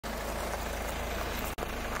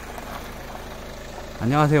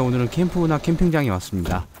안녕하세요. 오늘은 캠프나 캠핑장에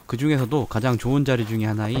왔습니다. 그 중에서도 가장 좋은 자리 중에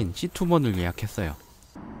하나인 C2번을 예약했어요.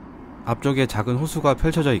 앞쪽에 작은 호수가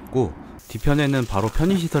펼쳐져 있고 뒤편에는 바로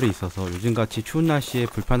편의시설이 있어서 요즘같이 추운 날씨에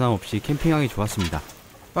불편함 없이 캠핑하기 좋았습니다.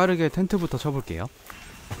 빠르게 텐트부터 쳐볼게요.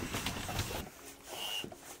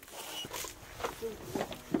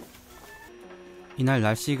 이날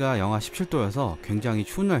날씨가 영하 17도여서 굉장히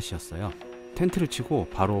추운 날씨였어요. 텐트를 치고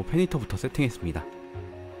바로 팬히터부터 세팅했습니다.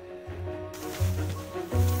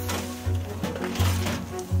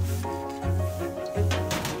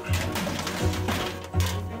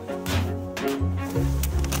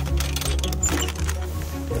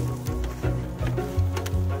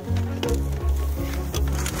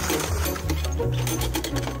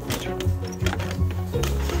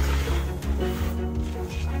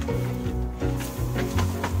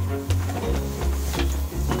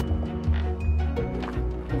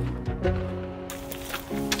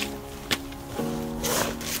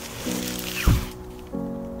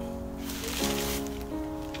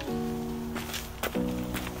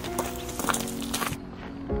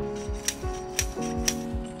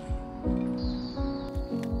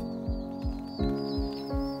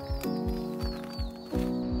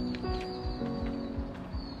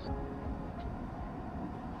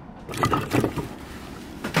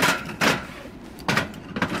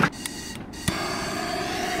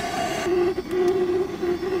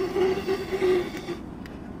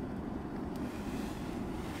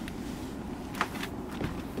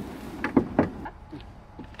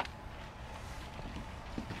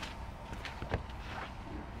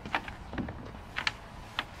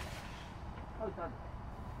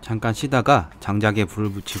 잠깐 쉬다가 장작에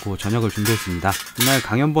불을 붙이고 저녁을 준비했습니다. 이날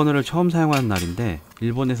강연 버너를 처음 사용하는 날인데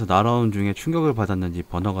일본에서 날아오는 중에 충격을 받았는지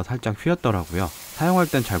버너가 살짝 휘었더라고요. 사용할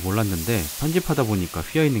땐 잘 몰랐는데 편집하다 보니까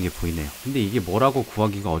휘어있는 게 보이네요. 근데 이게 뭐라고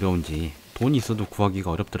구하기가 어려운지 돈이 있어도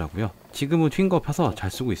구하기가 어렵더라고요. 지금은 휜 거 펴서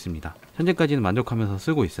잘 쓰고 있습니다. 현재까지는 만족하면서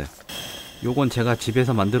쓰고 있어요. 요건 제가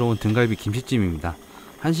집에서 만들어 온 등갈비 김치찜입니다.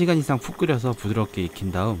 1시간 이상 푹 끓여서 부드럽게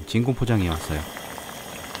익힌 다음 진공 포장해 왔어요.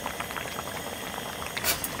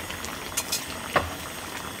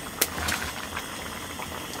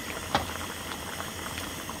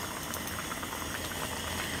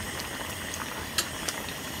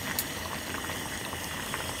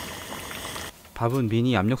 밥은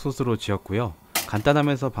미니 압력솥으로 지었고요.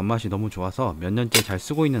 간단하면서 밥맛이 너무 좋아서 몇 년째 잘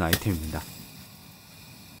쓰고 있는 아이템입니다.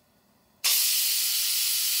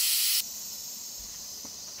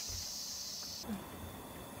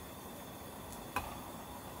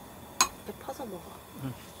 퍼서 먹어.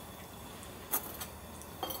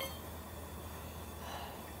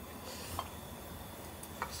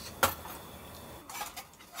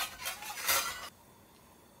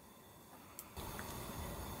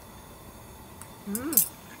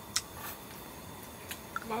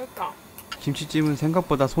 맛있다. 김치찜은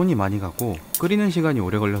생각보다 손이 많이 가고 끓이는 시간이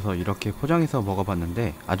오래 걸려서 이렇게 포장해서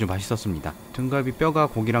먹어봤는데 아주 맛있었습니다. 등갈비 뼈가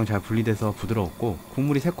고기랑 잘 분리돼서 부드러웠고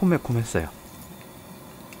국물이 새콤매콤했어요.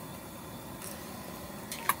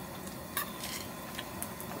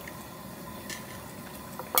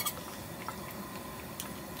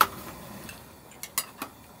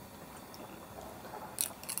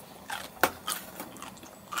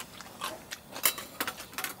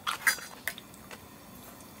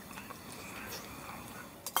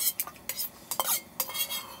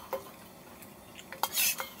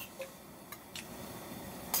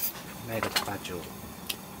 나 이거 잡아줘.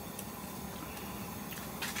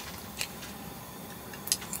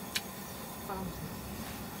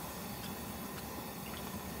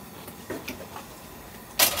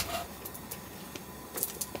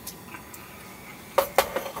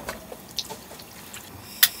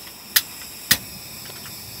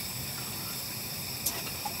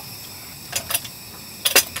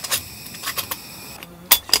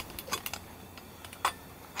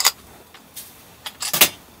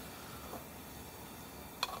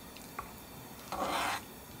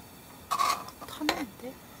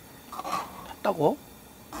 탔다고?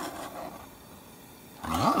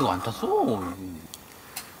 아니야, 이거 안 탔어.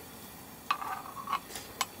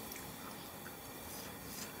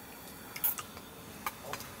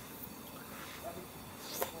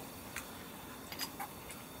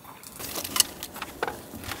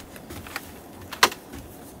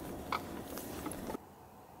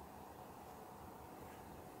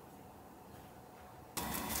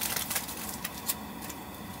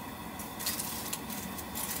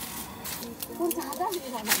 혼자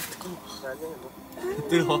하다니잖아.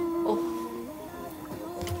 뜨거.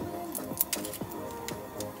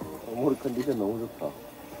 머리 컨디션 너무 좋다.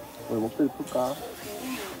 오늘 목소리 풀까?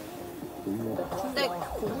 근데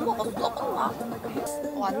고운 거가 썩었나?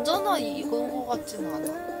 완전한 익은 거 같지는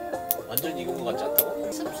않아. 완전 익은 거 같지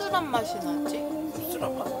않다고? 씁쓸한 맛이 나지?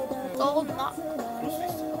 씁쓸한 맛? 썩었나? 그럴 수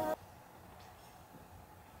있어.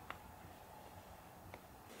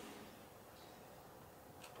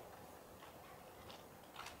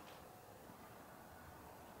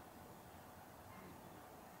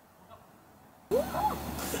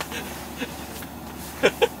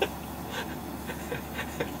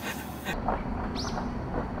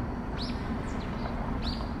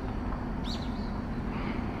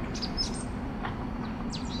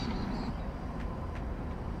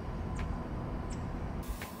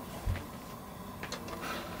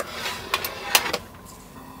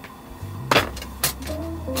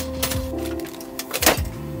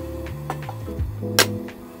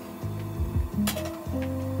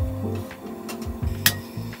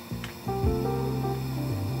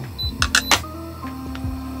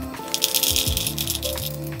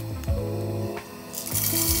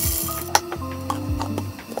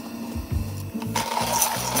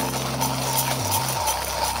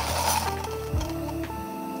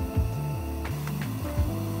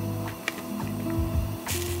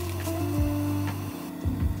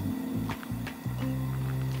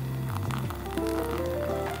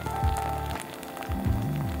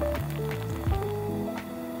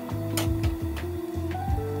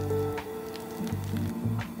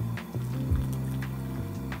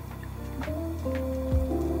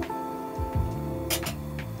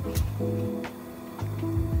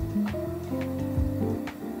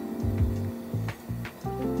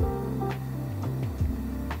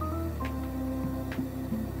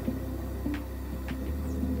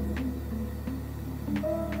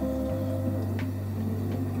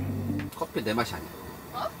 커피 내 맛이 아니야.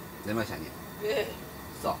 어? 내 맛이 아니야. 왜?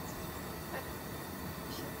 써.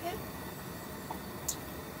 실패?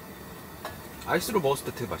 아이스로 먹었을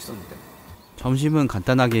때 되게 맛있었는데. 점심은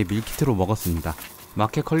간단하게 밀키트로 먹었습니다.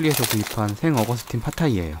 마켓컬리에서 구입한 생 어거스틴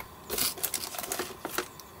팟타이예요.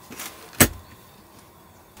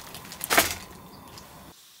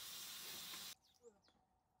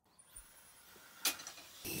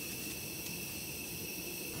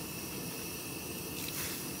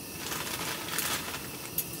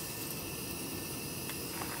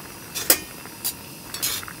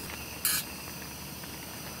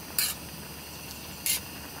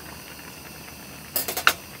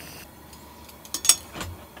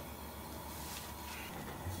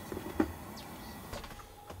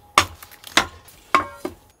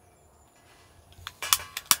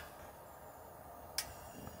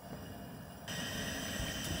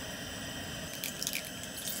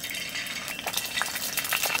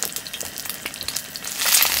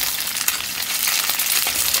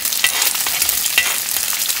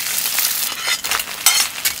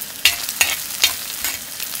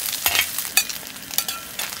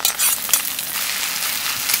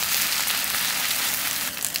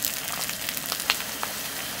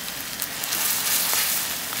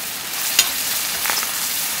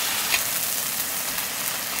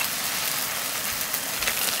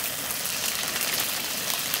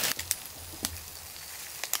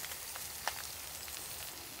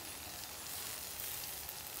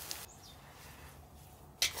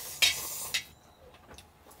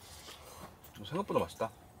 생각보다 맛있다.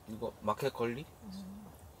 이거 마켓컬리?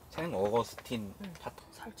 생 어거스틴 팟.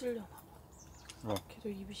 살찔려나 봐. 어. 계속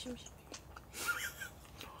입이 심심해.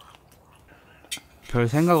 별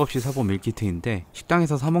생각 없이 사본 밀키트인데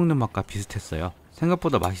식당에서 사 먹는 맛과 비슷했어요.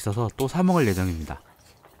 생각보다 맛있어서 또 사 먹을 예정입니다.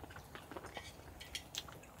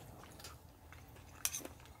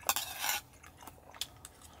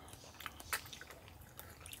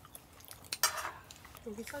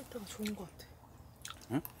 여기 사이트가 좋은 것 같아.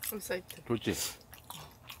 응? 여기 사이트. 좋지?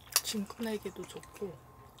 짐 꺼내기도 좋고.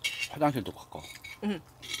 화장실도 가까워. 응.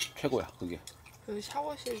 최고야 그게. 그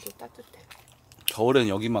샤워실도 따뜻해. 겨울에는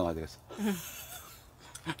여기만 가야 되겠어.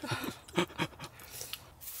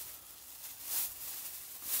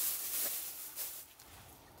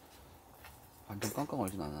 완전 깡깡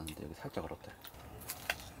얼진 않았는데 여기 살짝 얼었대.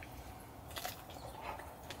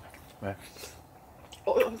 왜?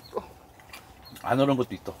 안 얼은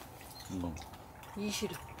것도 있어.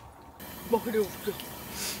 이실해. 뭐 그래 웃겨.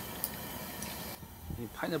 이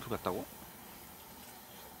파인애플 같다고?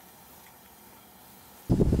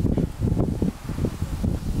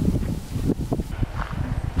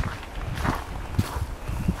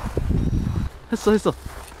 했어.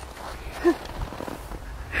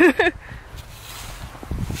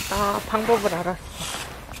 아, 방법을 알았어.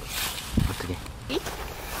 어떻게?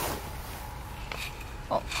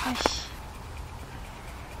 아이씨.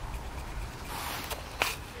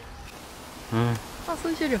 응. 아,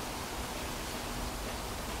 손 시려.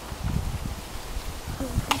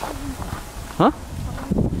 어?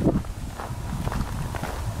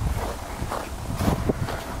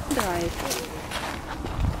 근데 알지?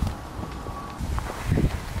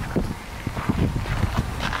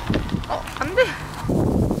 안 돼!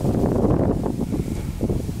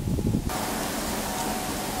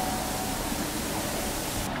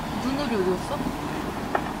 눈오리 어디 갔어?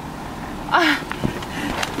 아!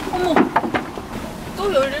 어머!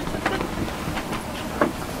 또 열릴 텐데?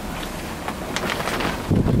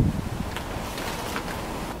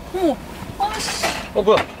 어머! 아씨!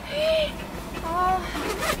 뭐야? 아,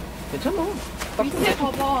 괜찮아. 밑에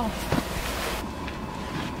봐봐.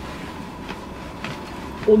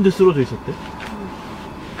 언제 쓰러져 있었대?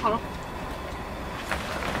 알아?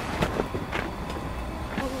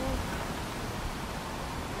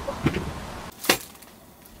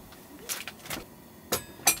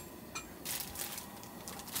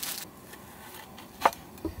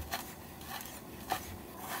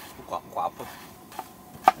 거 아파.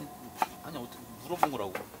 아니 어떻게 물어본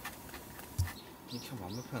거라고? 이렇게 하면 안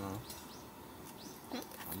불편하? 응?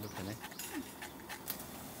 안 불편해?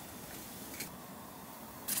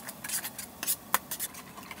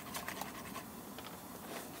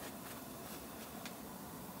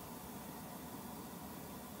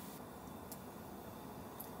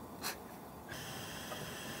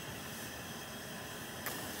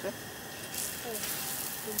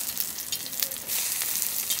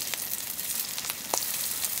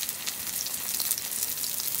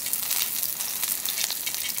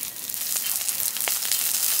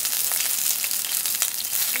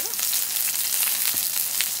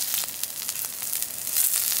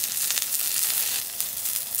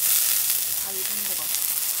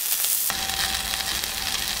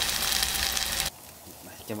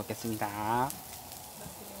 맛있게 먹겠습니다.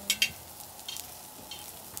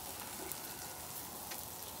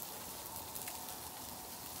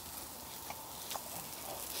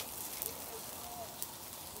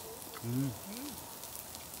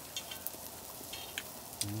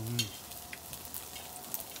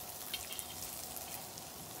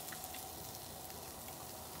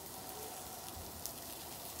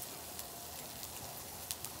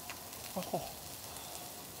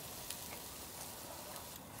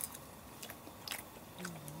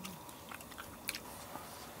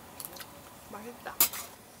 맛있다.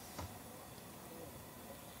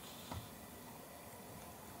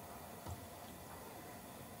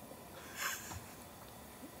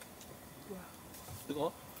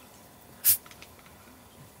 뜨거?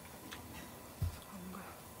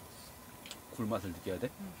 굴 맛을 느껴야 돼?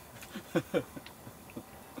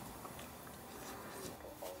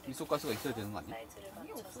 미소가스가 있어야 되는 거 아니야?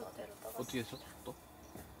 어떻게 했어? 또?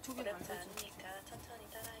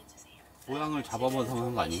 모양을 잡아봐서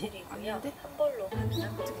하는 거 아니고? 아닌데? 한 볼로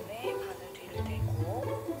가능한 다음에 바늘 뒤를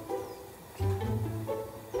대고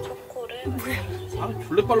초코를 만들어주세요. 아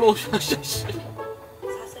졸래 빨라. 씨.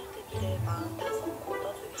 사슬뜨기를 45코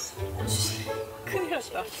떠주겠습니다. 큰일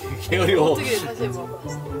났다. 개 어려워. 어떻게 다시 해봐.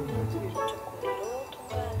 초코리로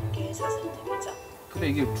통과하는 게 사슬뜨기죠. 그래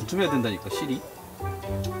이게 두툼해야 된다니까 실이.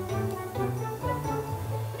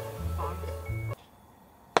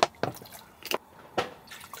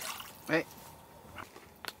 에이.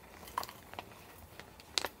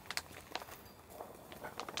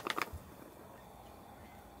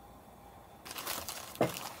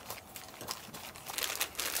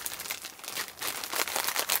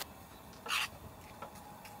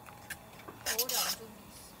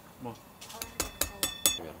 뭐?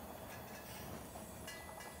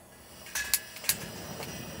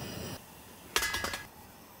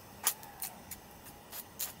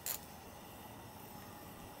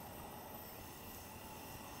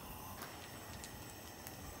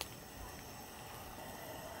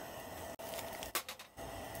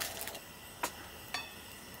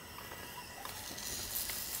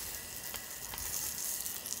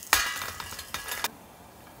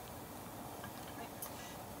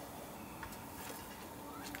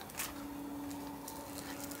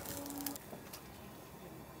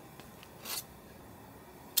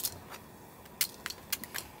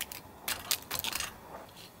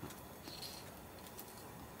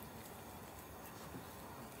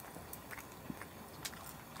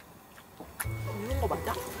 이런 거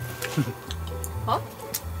맞아? 어?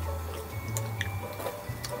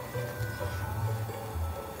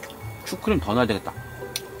 슈크림 더 넣어야 되겠다.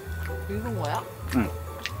 익은 거야? 응.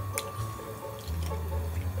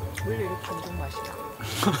 왜 이렇게 단종 맛이야?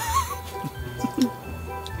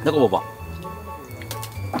 내가 봐봐.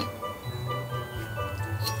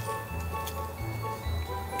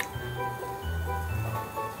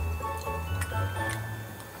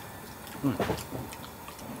 응.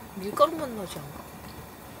 밀가루 맛 나지 않아?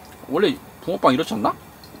 원래 붕어빵 이렇지 않나?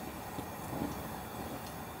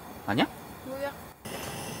 아니야? 뭐야?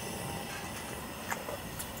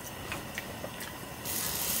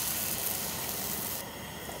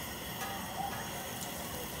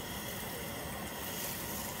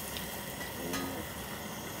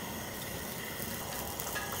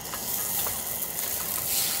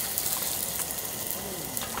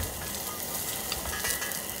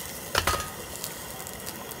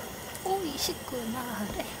 오,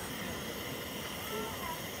 29마래.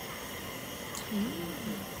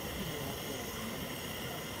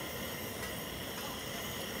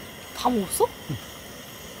 다 먹었어?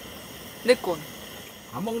 내 건.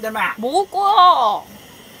 안 먹는다마. 먹을 거야.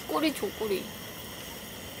 꼬리 줘, 꼬리.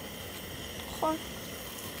 헐.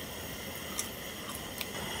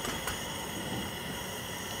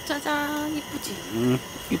 짜잔, 이쁘지?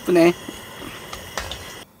 이쁘네.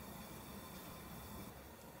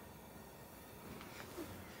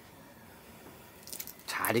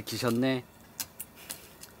 잘 익히셨네.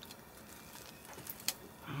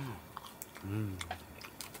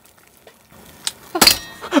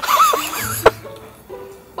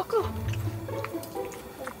 아, 뜨거.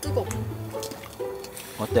 뜨거.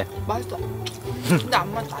 어때? 맛있어. 근데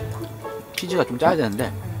안 맛도 안 나. 치즈가 좀 짜야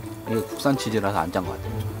되는데 이게 국산 치즈라서 안 짠 것 같아.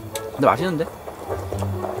 근데 맛있는데?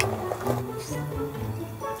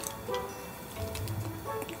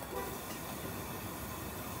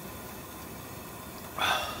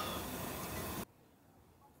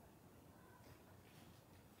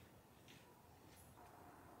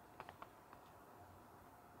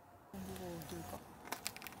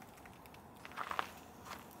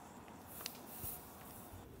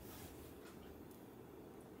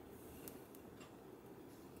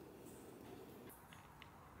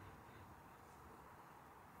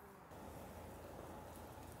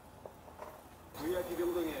 VIP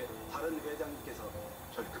병동의 다른 회장님께서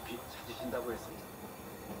절 급히 찾으신다고 했습니다.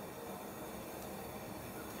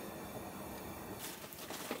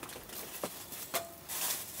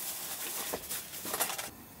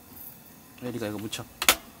 예리가 이거 묻혀.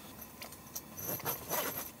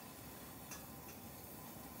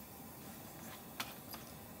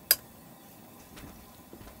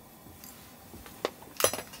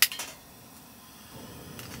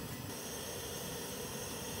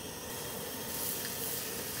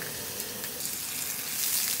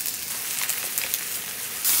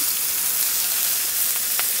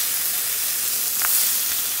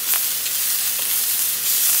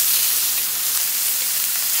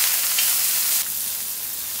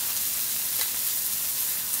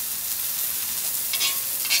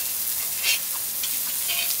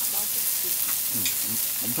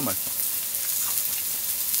 엄청 맛있어.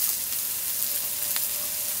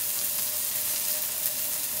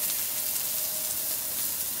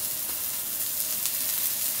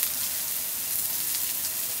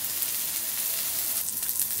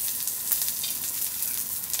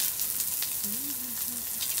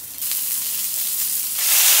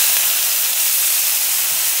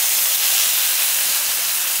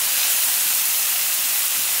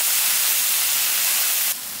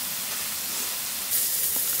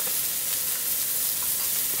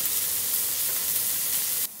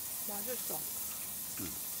 맛있어.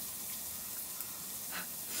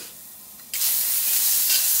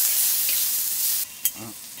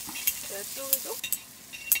 몇 도죠?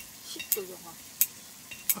 10도 영하.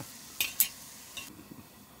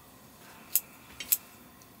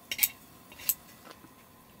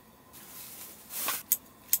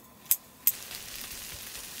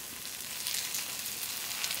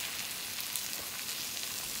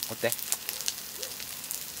 어때?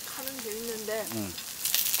 가는 재밌는데 응.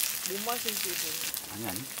 못 마신지 모르겠어. 아니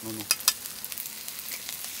노노.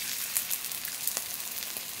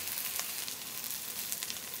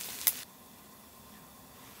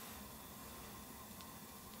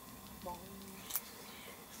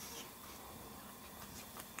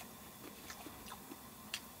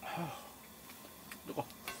 뜨거.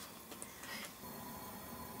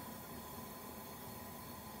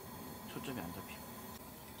 초점이 안 잡혀.